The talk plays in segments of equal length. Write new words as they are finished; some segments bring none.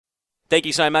Thank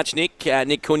you so much, Nick.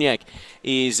 Nick Cunyac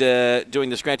is doing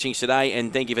the scratchings today,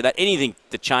 and thank you for that. Anything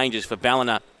that changes for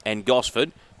Ballina and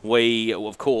Gosford, we,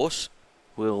 of course,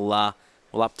 will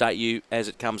update you as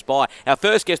it comes by. Our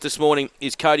first guest this morning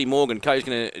is Cody Morgan.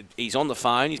 He's on the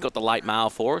phone. He's got the late mail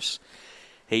for us.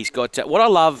 He's got what I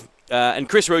love, and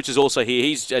Chris Roots is also here.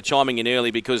 He's chiming in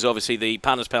early because obviously the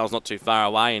punters panel's not too far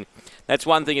away, and that's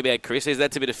one thing about Chris is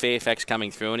that's a bit of Fairfax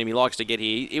coming through on him. He likes to get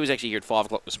here. He was actually here at 5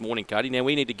 o'clock this morning, Cody. Now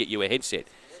we need to get you a headset,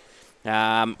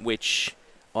 which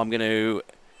I'm going to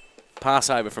pass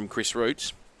over from Chris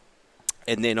Roots,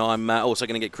 and then I'm also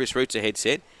going to get Chris Roots a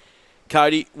headset.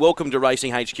 Cody, welcome to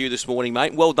Racing HQ this morning,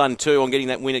 mate. Well done, too, on getting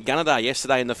that win at Gunnedah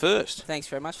yesterday in the first. Thanks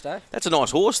very much, Dave. That's a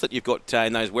nice horse that you've got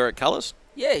in those Werrett colours.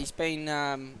 Yeah, he's been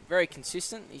very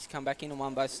consistent. He's come back in and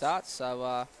won both starts,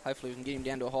 so hopefully we can get him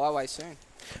down to a highway soon.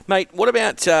 Mate, what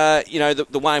about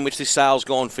the way in which this sale's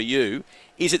gone for you?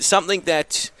 Is it something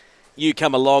that you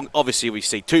come along, obviously we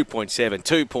see 2.7,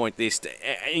 2 point this,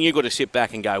 and you've got to sit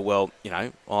back and go, well,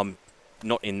 I'm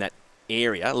not in that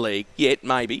area, league, yet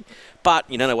maybe, but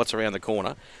you don't know what's around the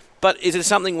corner. But is it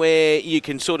something where you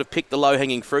can sort of pick the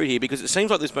low-hanging fruit here? Because it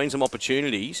seems like there's been some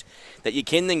opportunities that you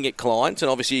can then get clients, and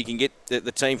obviously you can get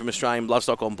the team from Australian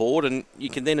Bloodstock on board, and you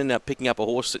can then end up picking up a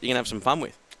horse that you can have some fun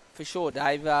with. For sure,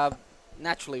 Dave.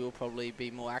 Naturally, we'll probably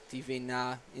be more active in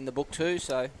the book too,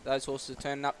 so those horses are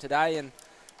turning up today,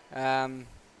 and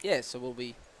so we'll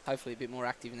be hopefully a bit more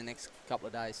active in the next couple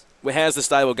of days. Well, how's the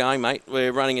stable going, mate?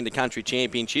 We're running into country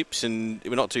championships, and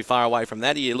we're not too far away from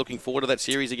that. Are you looking forward to that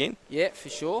series again? Yeah, for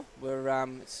sure. We're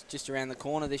it's just around the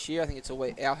corner this year. I think it's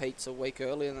our heat's a week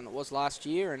earlier than it was last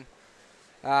year, and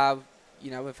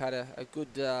we've had a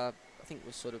good. I think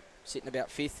we're sort of sitting about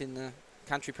 5th in the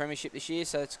country premiership this year,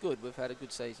 so it's good. We've had a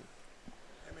good season.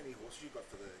 How many horses you got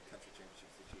for the country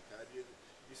championships this year, Code?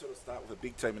 You sort of start with a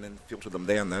big team and then filter them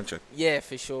down, don't you? Yeah,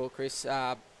 for sure, Chris.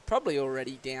 Probably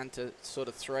already down to sort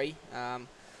of 3.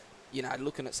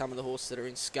 Looking at some of the horses that are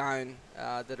in Scone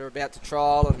that are about to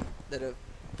trial and that are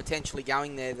potentially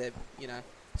going there,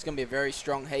 it's going to be a very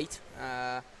strong heat.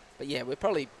 But yeah, we're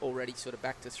probably already sort of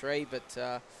back to 3.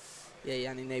 But you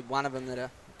only need one of them that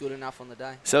are good enough on the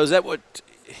day. So is that what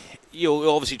you'll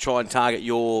obviously try and target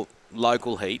your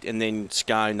local heat, and then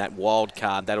Scone, that wild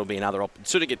card, that'll be another option.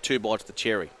 Sort of get 2 bites of the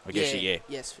cherry, I guess. Yeah.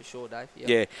 Yes, for sure, Dave. Yep.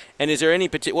 Yeah. And is there any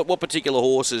what particular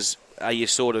horses are you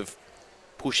sort of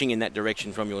pushing in that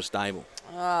direction from your stable?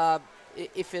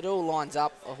 If it all lines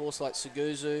up, a horse like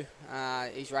Suguzu,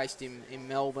 he's raced in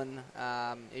Melbourne.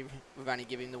 We've only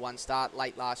given him the one start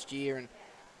late last year, and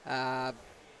a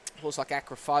horse like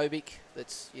Acrophobic,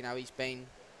 that's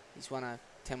he's won a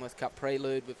Tamworth Cup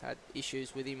Prelude. We've had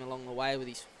issues with him along the way with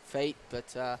his feet,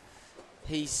 but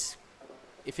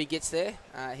if he gets there,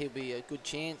 he'll be a good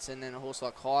chance. And then a horse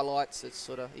like Highlights,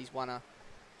 he's won a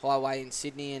highway in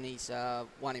Sydney, and he's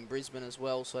won in Brisbane as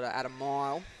well, sort of at a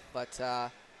mile,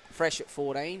 but fresh at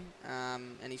 14,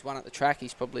 and he's won at the track.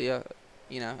 He's probably a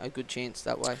good chance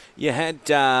that way. You had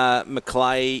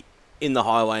Maclay in the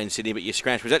highway in Sydney, but you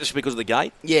scratched. Was that just because of the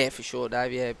gate? Yeah, for sure,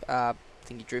 Dave. Yeah, I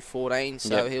think he drew 14,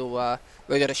 so yep.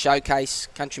 We've got a showcase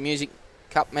country music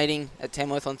cup meeting at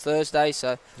Tamworth on Thursday.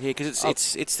 So yeah, because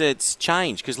it's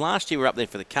changed. Because last year we were up there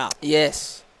for the cup.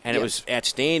 Yes. And it was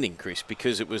outstanding, Chris,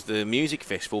 because it was the music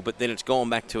festival, but then it's gone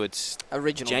back to its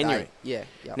original January. Day. Yeah.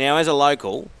 Yep. Now, as a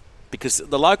local, because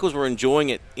the locals were enjoying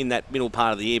it in that middle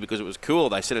part of the year because it was cool.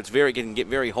 They said it can get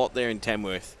very hot there in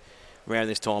Tamworth around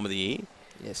this time of the year.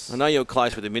 Yes. I know you're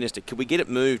close with the minister. Could we get it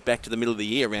moved back to the middle of the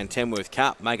year around Tamworth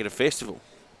Cup, make it a festival?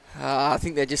 I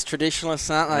think they're just traditionalists,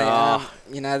 aren't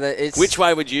they? Which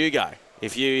way would you go?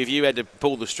 If you had to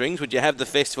pull the strings, would you have the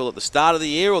festival at the start of the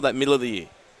year or that middle of the year?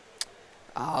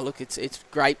 Look, it's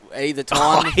great either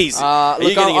time. Are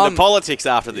you getting into politics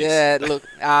after this? Yeah, look,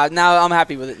 no, I'm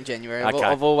happy with it in January. Okay.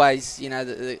 I've always,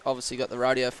 obviously got the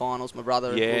rodeo finals. My brother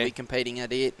will be competing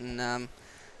at it, and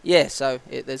so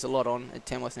there's a lot on at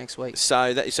Tamworth next week. So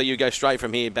you go straight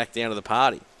from here back down to the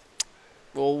party.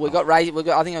 Well, we've got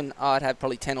I think I'd have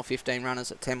probably 10 or 15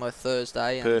 runners at Tamworth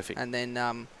Thursday. Perfect. And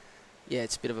then,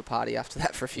 it's a bit of a party after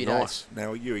that for a few days.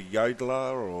 Now, are you a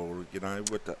yodeler or,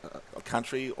 with a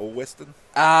country or western?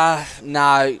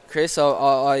 No, Chris,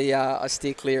 I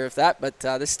steer clear of that. But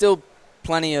there's still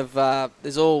plenty of,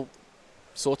 there's all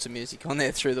sorts of music on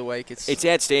there through the week. It's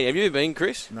outstanding. Have you ever been,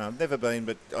 Chris? No, I've never been,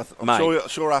 but I'm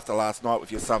sure after last night with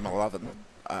your Summer 11.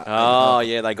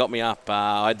 They got me up.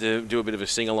 I had to do a bit of a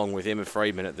sing-along with Emma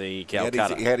Freedman at the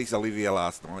Calcutta. He had his Olivia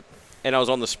last night. And I was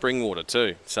on the Springwater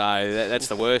too, so that's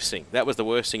the worst thing. That was the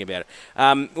worst thing about it.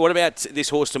 What about this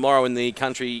horse tomorrow in the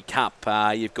Country Cup?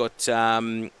 You've got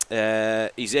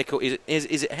Ezekiel.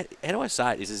 Is it? How do I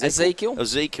say it? Is it Ezekiel?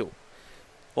 Ezekiel.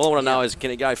 All I want to Yeah. know is,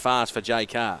 can it go fast for Jay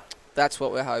Carr? That's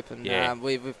what we're hoping. Yeah.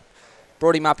 We've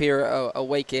brought him up here a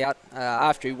week out.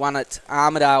 After he won at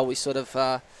Armidale, we sort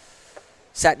of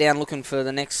sat down looking for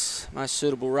the next most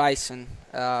suitable race and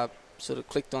sort of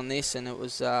clicked on this, and it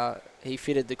was he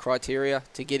fitted the criteria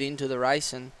to get into the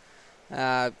race, and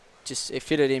just it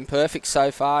fitted in perfect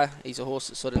so far. He's a horse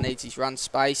that sort of needs his run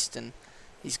spaced, and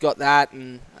he's got that,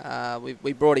 and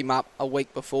we brought him up a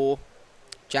week before.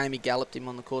 Jamie galloped him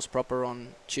on the course proper on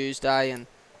Tuesday,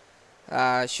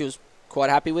 and she was quite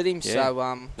happy with him. Yeah.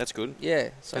 So That's good. yeah,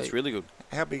 so That's really good.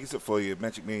 How big is it for you,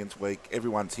 Magic Millions Week?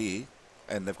 Everyone's here,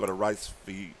 and they've got a race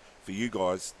for you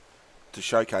guys to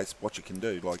showcase what you can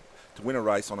do. Like, to win a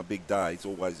race on a big day is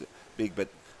always big, but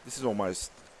this is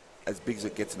almost as big as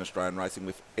it gets in Australian racing,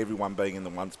 with everyone being in the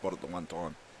one spot at the one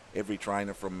time. Every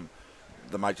trainer from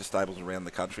the major stables around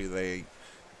the country,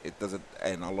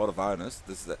 and a lot of owners.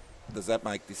 Does that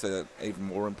make this an even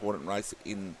more important race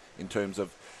in terms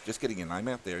of just getting your name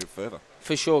out there further?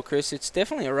 for sure, Chris, it's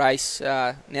definitely a race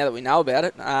now that we know about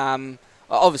it.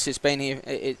 Obviously, it's been here.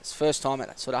 It's first time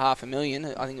at sort of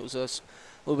 $500,000. I think it was a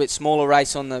little bit smaller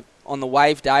race on the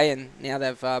Wave Day, and now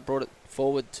they've brought it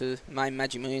forward to main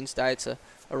Magic Millions Day. It's a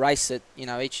race that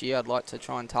each year I'd like to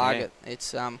try and target. Yeah.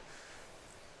 It's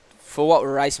for what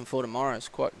we're racing for tomorrow, it's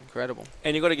quite incredible.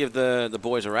 And you've got to give the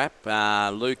boys a rap,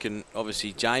 Luke and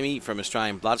obviously Jamie from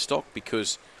Australian Bloodstock,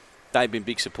 because they've been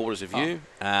big supporters of you,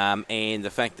 and the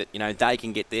fact that they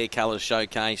can get their colours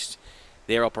showcased,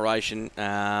 their operation,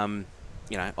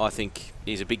 I think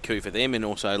is a big coup for them, and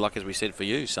also, like as we said, for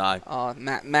you. So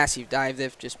massive, Dave.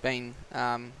 They've just been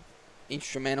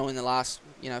instrumental in the last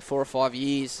 4 or 5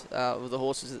 years with the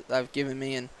horses that they've given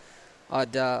me, and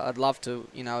I'd love to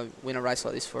win a race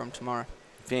like this for them tomorrow.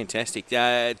 Fantastic. 2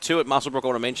 at Muswellbrook I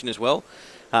want to mention as well.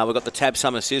 We've got the Tab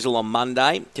Summer Sizzle on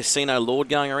Monday. Casino Lord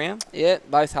going around. Yeah,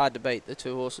 both hard to beat, the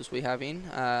 2 horses we have in.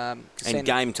 And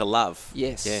Game to Love.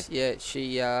 Yes,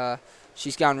 yeah.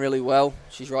 She's going really well.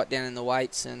 She's right down in the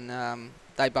weights, and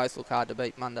they both look hard to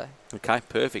beat Monday. Okay,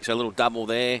 perfect. So a little double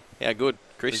there. How good,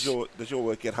 Chris? Does your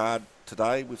work get hard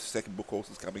today with second book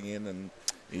horses coming in, and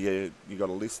you got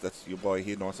a list that you'll buy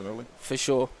here nice and early? For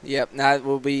sure. Yep. No,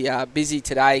 we'll be busy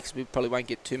today because we probably won't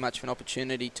get too much of an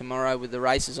opportunity tomorrow with the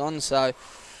races on. So,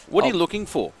 what are you looking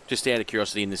for, just out of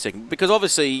curiosity, in the second? Because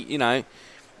obviously,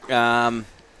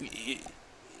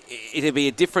 it'd be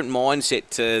a different mindset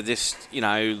to just,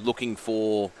 looking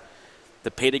for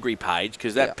the pedigree page,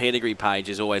 because that pedigree page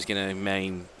is always going to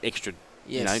mean extra,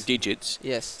 digits.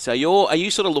 Yes. So are you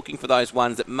sort of looking for those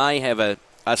ones that may have a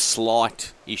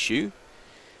slight issue,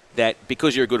 that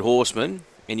because you're a good horseman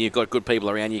and you've got good people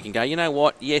around, you can go, you know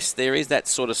what, yes, there is that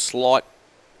sort of slight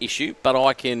issue, but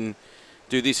I can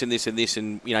do this and this and this,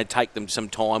 and take them some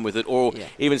time with it, or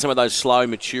even some of those slow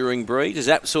maturing breeds. Is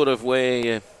that sort of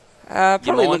where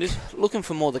probably looking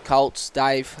for more the colts,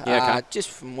 Dave? Yeah, okay. Just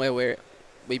from where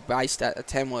we based at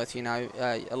Tamworth,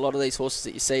 a lot of these horses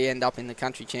that you see end up in the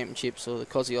country championships or the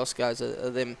Kosciuszkos are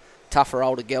them tougher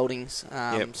older geldings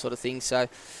sort of thing. So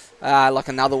like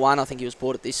another one, I think he was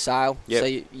bought at this sale. Yep.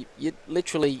 So you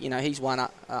literally, he's won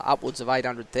upwards of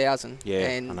 800,000,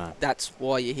 and that's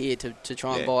why you're here to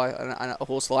try and buy a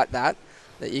horse like that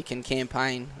you can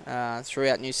campaign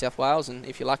throughout New South Wales, and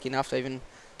if you're lucky enough to even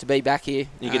to be back here.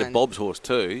 You get a Bob's horse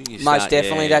too. Most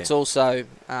definitely, that's also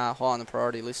high on the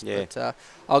priority list. Yeah. But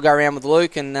I'll go around with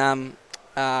Luke and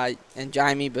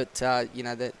Jamie, but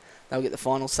that they'll get the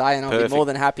final say, and I'll be more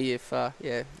than happy if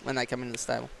when they come into the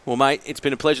stable. Well, mate, it's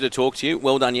been a pleasure to talk to you.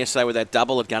 Well done yesterday with that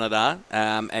double at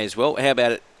Gunnedah as well. How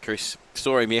about it, Chris?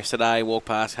 Saw him yesterday, walk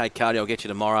past, hey, Cody, I'll get you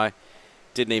tomorrow.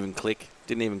 Didn't even click.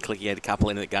 He had a couple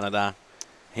in at Gunnedah.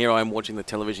 Here I am watching the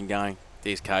television going,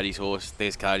 there's Cody's horse.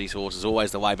 Is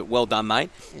always the way. But well done,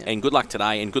 mate. Yeah. And good luck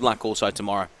today, and good luck also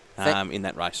tomorrow in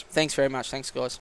that race. Thanks very much. Thanks, guys.